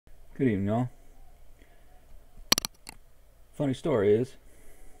Good evening, y'all. Funny story is,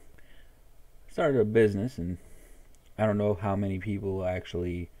 I started a business, and I don't know how many people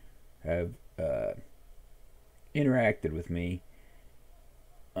actually have interacted with me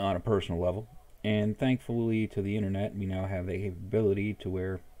on a personal level. And thankfully to the internet, we now have the capability to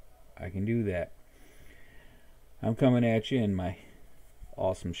where I can do that. I'm coming at you in my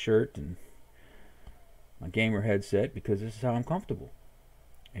awesome shirt and my gamer headset because this is how I'm comfortable.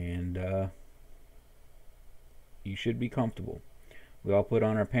 And you should be comfortable. We all put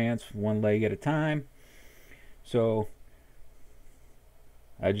on our pants one leg at a time. So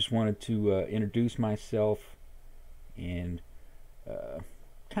I just wanted to introduce myself and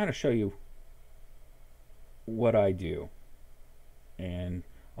kind of show you what I do. And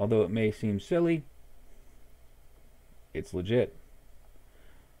although it may seem silly, it's legit,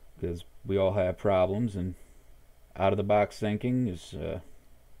 because we all have problems, and out of the box thinking is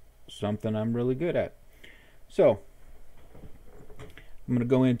something I'm really good at. So I'm going to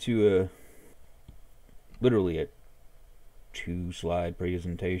go into literally a 2-slide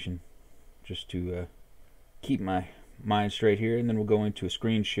presentation just to keep my mind straight here, and then we'll go into a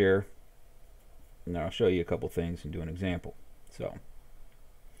screen share, and I'll show you a couple things and do an example. So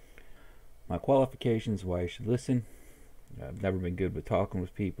my qualifications, why you should listen. I've never been good with talking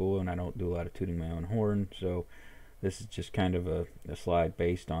with people, and I don't do a lot of tooting my own horn, so this is just kind of a slide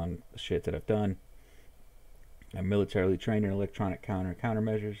based on the shit that I've done. I'm militarily trained in electronic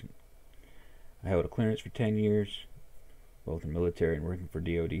countermeasures. I held a clearance for 10 years, both in military and working for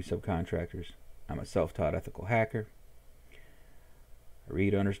DoD subcontractors. I'm a self-taught ethical hacker. I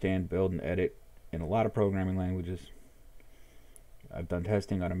read, understand, build, and edit in a lot of programming languages. I've done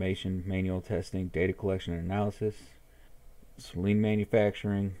testing, automation, manual testing, data collection and analysis, some lean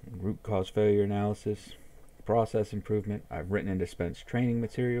manufacturing, root cause failure analysis, process improvement. I've written and dispensed training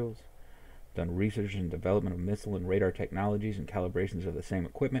materials, done research and development of missile and radar technologies and calibrations of the same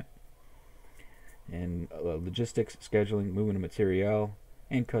equipment, and logistics, scheduling, movement of material,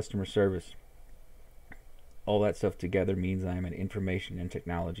 and customer service. All that stuff together means I'm an information and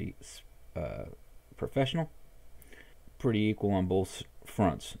technology professional. Pretty equal on both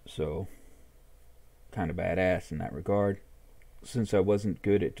fronts, so kind of badass in that regard. Since I wasn't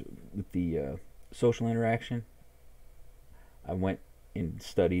good with the social interaction, I went and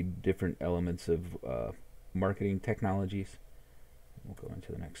studied different elements of marketing technologies. We'll go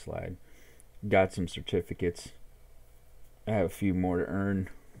into the next slide. Got some certificates. I have a few more to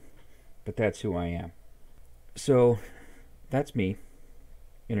earn, but that's who I am. So that's me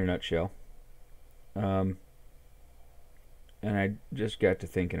in a nutshell. And I just got to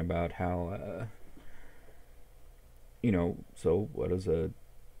thinking about how so what is a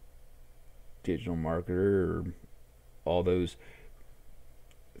digital marketer, or all those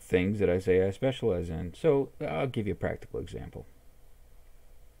things that I say I specialize in. So I'll give you a practical example.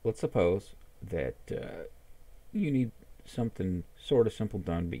 Let's suppose that you need something sort of simple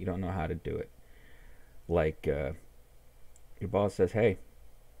done, but you don't know how to do it. Like your boss says, hey,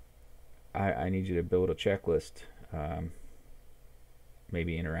 I need you to build a checklist,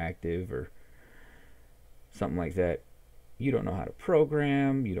 maybe interactive or something like that. You don't know how to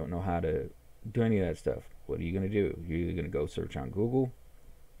program, you don't know how to do any of that stuff. What are you going to do? You're either going to go search on Google,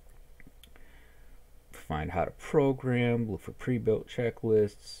 find how to program, look for pre-built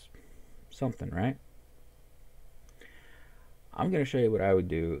checklists, something, right? I'm going to show you what I would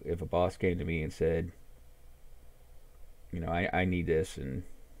do if a boss came to me and said, I need this, and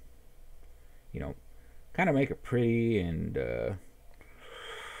kind of make it pretty and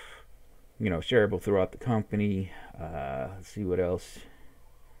shareable throughout the company. Let's see what else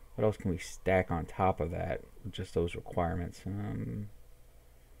can we stack on top of that, just those requirements.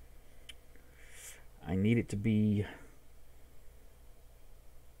 I need it to be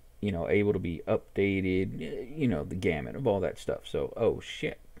able to be updated, the gamut of all that stuff. So, oh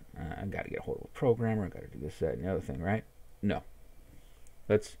shit, I got to get a hold of a programmer, I got to do this, that, and the other thing, right? No.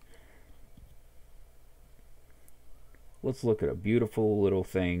 Let's look at a beautiful little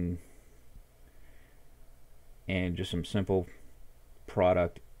thing and just some simple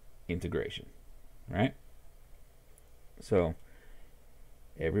product integration, right? So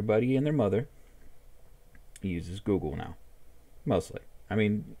everybody and their mother uses Google now, mostly. I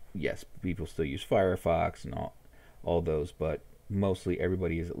mean, yes, people still use Firefox and all those, but mostly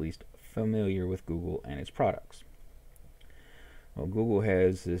everybody is at least familiar with Google and its products. Well, Google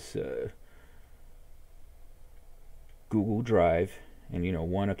has this Google Drive,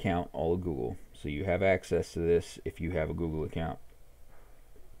 and one account, all of Google. So you have access to this if you have a Google account,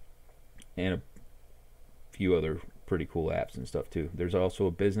 and a few other pretty cool apps and stuff too. There's also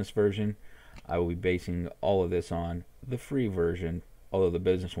a business version. I will be basing all of this on the free version, although the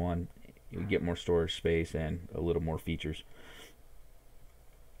business one, you get more storage space and a little more features.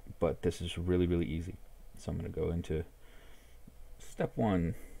 But this is really, really easy. So I'm going to go into step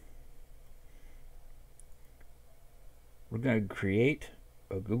one. We're going to create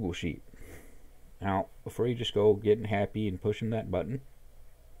a Google Sheet. Now, before you just go getting happy and pushing that button,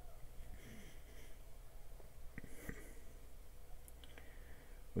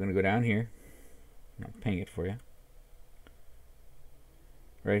 we're going to go down here. I'll ping it for you.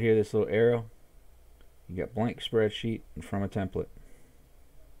 Right here, this little arrow, you got blank spreadsheet and from a template.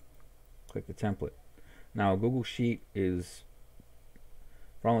 Click the template. Now, Google Sheet is,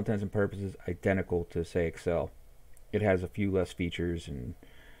 for all intents and purposes, identical to, say, Excel. It has a few less features, and,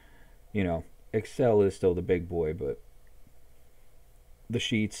 you know, Excel is still the big boy, but the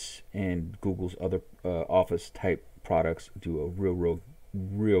Sheets and Google's other Office type products do a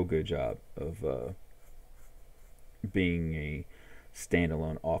real good job of being a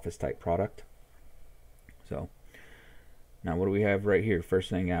standalone Office type product. So now what do we have right here? First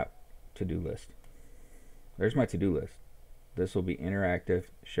thing out, to-do list. There's my to-do list. This will be interactive,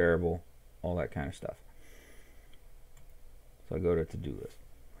 shareable, all that kind of stuff. So I go to to-do list.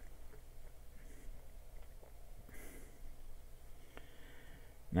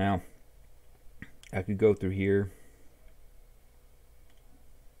 Now I could go through here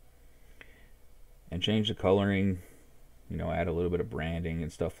and change the coloring, you know, add a little bit of branding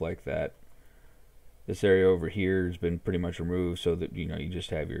and stuff like that. This area over here has been pretty much removed so that, you know, you just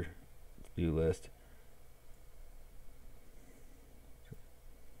have your to-do list.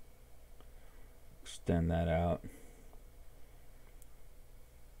 Extend that out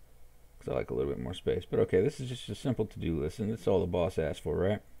because I like a little bit more space. But okay, this is just a simple to-do list, and it's all the boss asked for,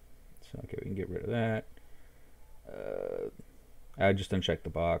 right? So okay, we can get rid of that. I just uncheck the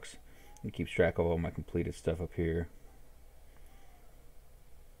box. It keeps track of all my completed stuff up here.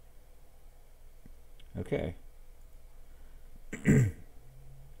 Okay. And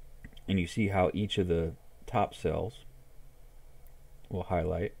you see how each of the top cells will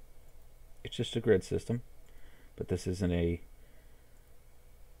highlight. It's just a grid system, but this isn't a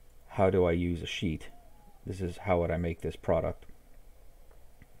how do I use a sheet. This is how would I make this product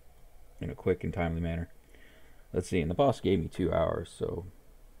in a quick and timely manner. Let's see, and the boss gave me 2 hours, so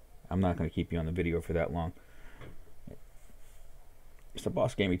I'm not going to keep you on the video for that long. So the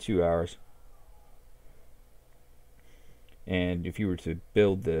boss gave me 2 hours. And if you were to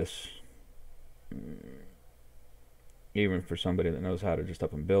build this, even for somebody that knows how to just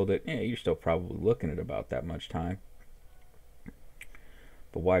up and build it, yeah, you're still probably looking at about that much time.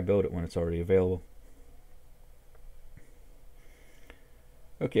 But why build it when it's already available?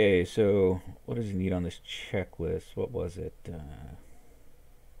 Okay, so what does he need on this checklist? What was it?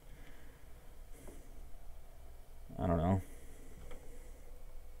 I don't know.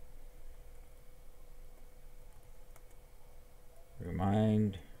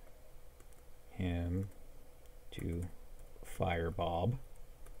 Remind him to fire Bob.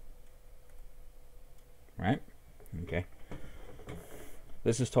 Right? Okay.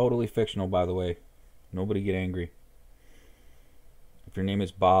 This is totally fictional, by the way. Nobody get angry. If your name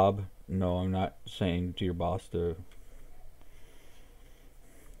is Bob, no, I'm not saying to your boss to...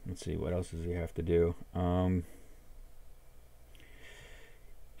 Let's see, what else does he have to do?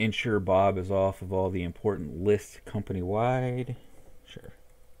 Ensure Bob is off of all the important lists company-wide. Sure.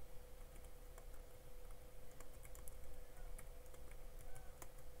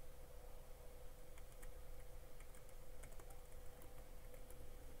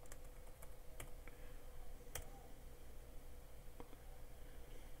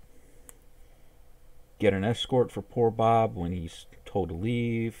 Get an escort for poor Bob when he's told to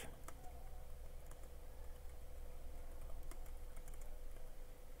leave.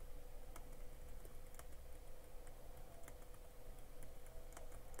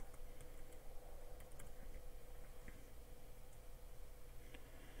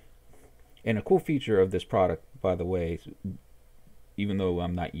 And a cool feature of this product, by the way, even though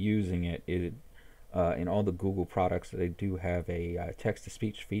I'm not using it, in all the Google products, they do have a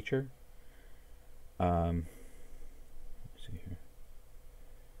text-to-speech feature. Let's see here.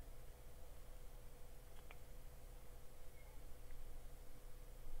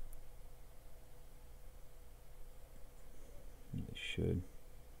 They should.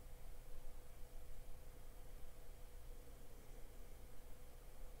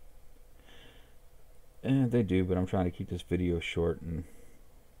 And they do, but I'm trying to keep this video short, and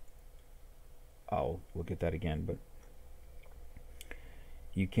I'll look at that again. But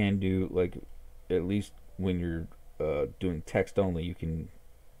you can do, like, at least when you're doing text only, you can,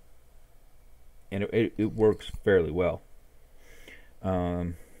 and it works fairly well.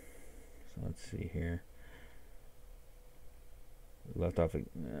 So let's see here. Left off.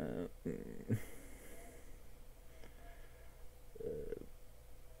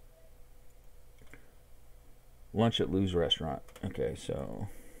 Lunch at Lou's restaurant. Okay, so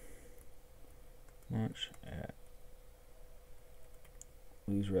lunch at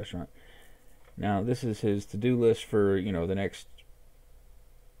Lou's restaurant. Now this is his to-do list for, you know, the next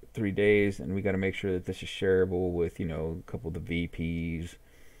 3 days, and we got to make sure that this is shareable with, you know, a couple of the VPs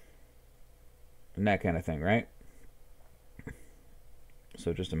and that kind of thing, right?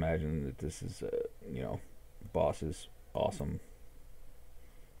 So just imagine that this is, you know, boss's awesome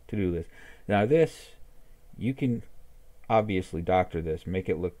to-do list. Now this, you can obviously doctor this, make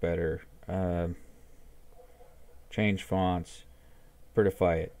it look better, change fonts,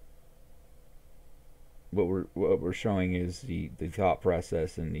 prettify it. What we're showing is the thought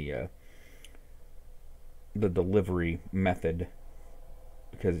process and the delivery method,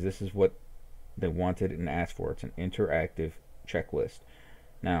 because this is what they wanted and asked for. It's an interactive checklist.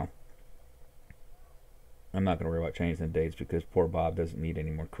 Now, I'm not going to worry about changing the dates because poor Bob doesn't need any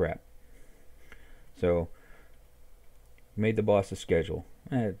more crap. So, made the boss a schedule.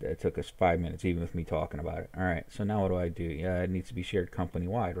 It took us 5 minutes, even with me talking about it. All right, so now what do? Yeah, it needs to be shared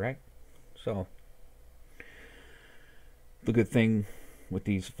company-wide, right? So, the good thing with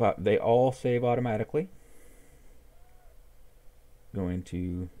these, they all save automatically. Go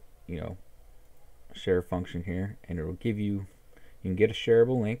into, you know, share function here, and it will give you, you can get a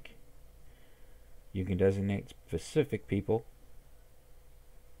shareable link. You can designate specific people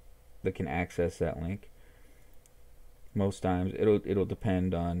that can access that link. Most times it'll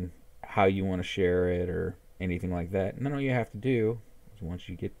depend on how you want to share it or anything like that. And then all you have to do is, once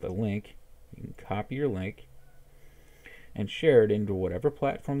you get the link, you can copy your link and share it into whatever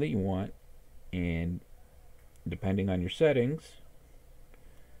platform that you want, and depending on your settings,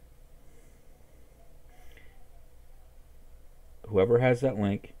 whoever has that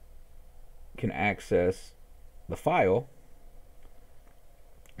link can access the file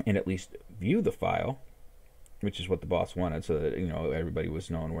and at least view the file, which is what the boss wanted, so that, you know, everybody was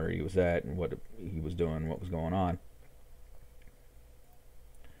knowing where he was at and what he was doing, what was going on.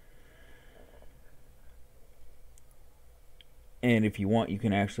 And if you want, you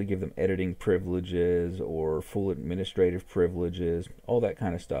can actually give them editing privileges or full administrative privileges, all that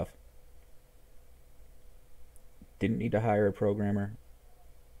kind of stuff. Didn't need to hire a programmer.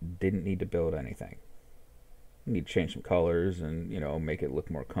 Didn't need to build anything. You need to change some colors and, you know, make it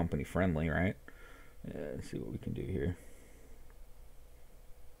look more company friendly, right? Let's see what we can do here.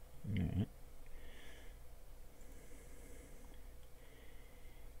 All right.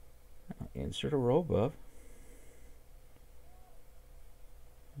 I'll insert a row above.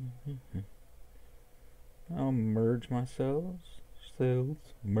 I'll merge my cells.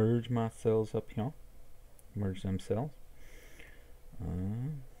 Merge my cells up here. Merge them cells.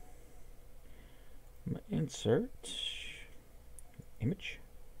 Insert image.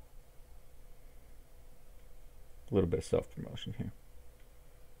 A little bit of self-promotion here.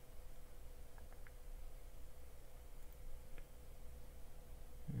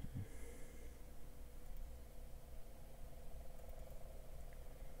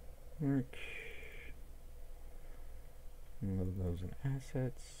 Work. Logos and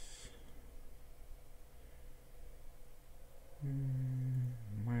assets.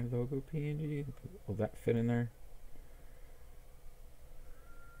 My logo PNG. Will that fit in there?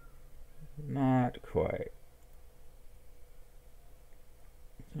 Not quite.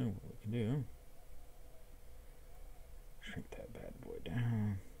 So what we can do, shrink that bad boy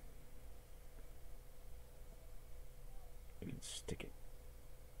down. We can stick it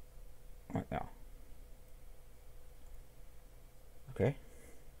right now. Okay,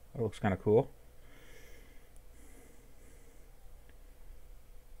 that looks kind of cool.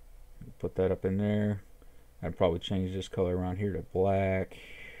 Put that up in there. I'd probably change this color around here to black.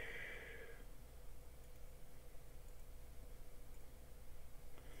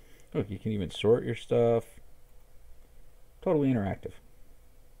 Look, you can even sort your stuff. Totally interactive.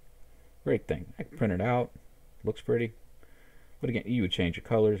 Great thing. I can print it out. Looks pretty. But again, you would change your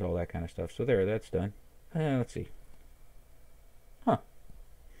colors, all that kind of stuff. So there, that's done. Let's see. Huh.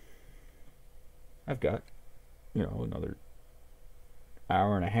 I've got, you know, another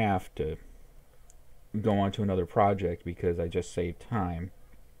hour and a half to go on to another project because I just saved time.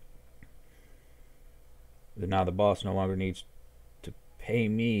 Now the boss no longer needs to pay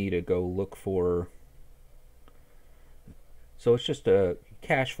me to go look for. So it's just a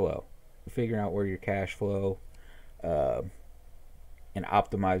cash flow. Figuring out where your cash flow. uh, and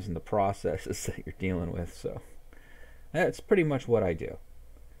optimizing the processes that you're dealing with. So that's pretty much what I do.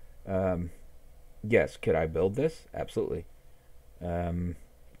 Yes, could I build this? Absolutely. Do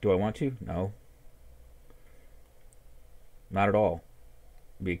I want to? No, not at all.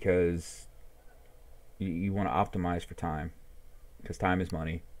 Because you want to optimize for time. Because time is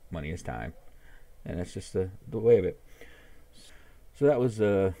money. Money is time. And that's just the way of it. So that was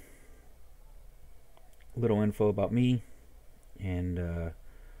a little info about me, and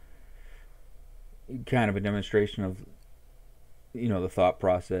kind of a demonstration of the thought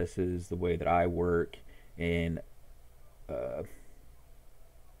processes, the way that I work, and uh,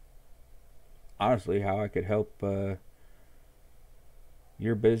 honestly how I could help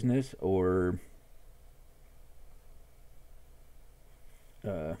your business, or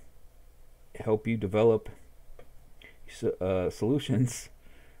uh, help you develop solutions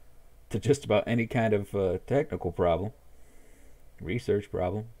to just about any kind of technical problem, research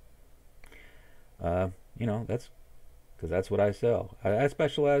problem. That's because that's what I sell. I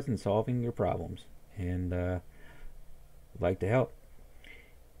specialize in solving your problems, and like to help.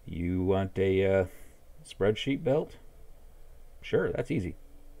 You want a spreadsheet built? Sure, that's easy.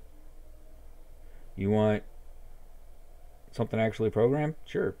 You want something actually programmed?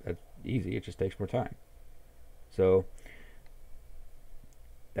 Sure, that's easy. It just takes more time. So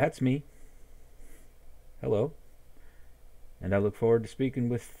that's me. Hello. And I look forward to speaking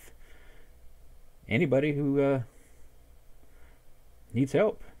with anybody who needs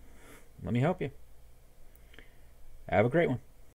help. Let me help you. Have a great one.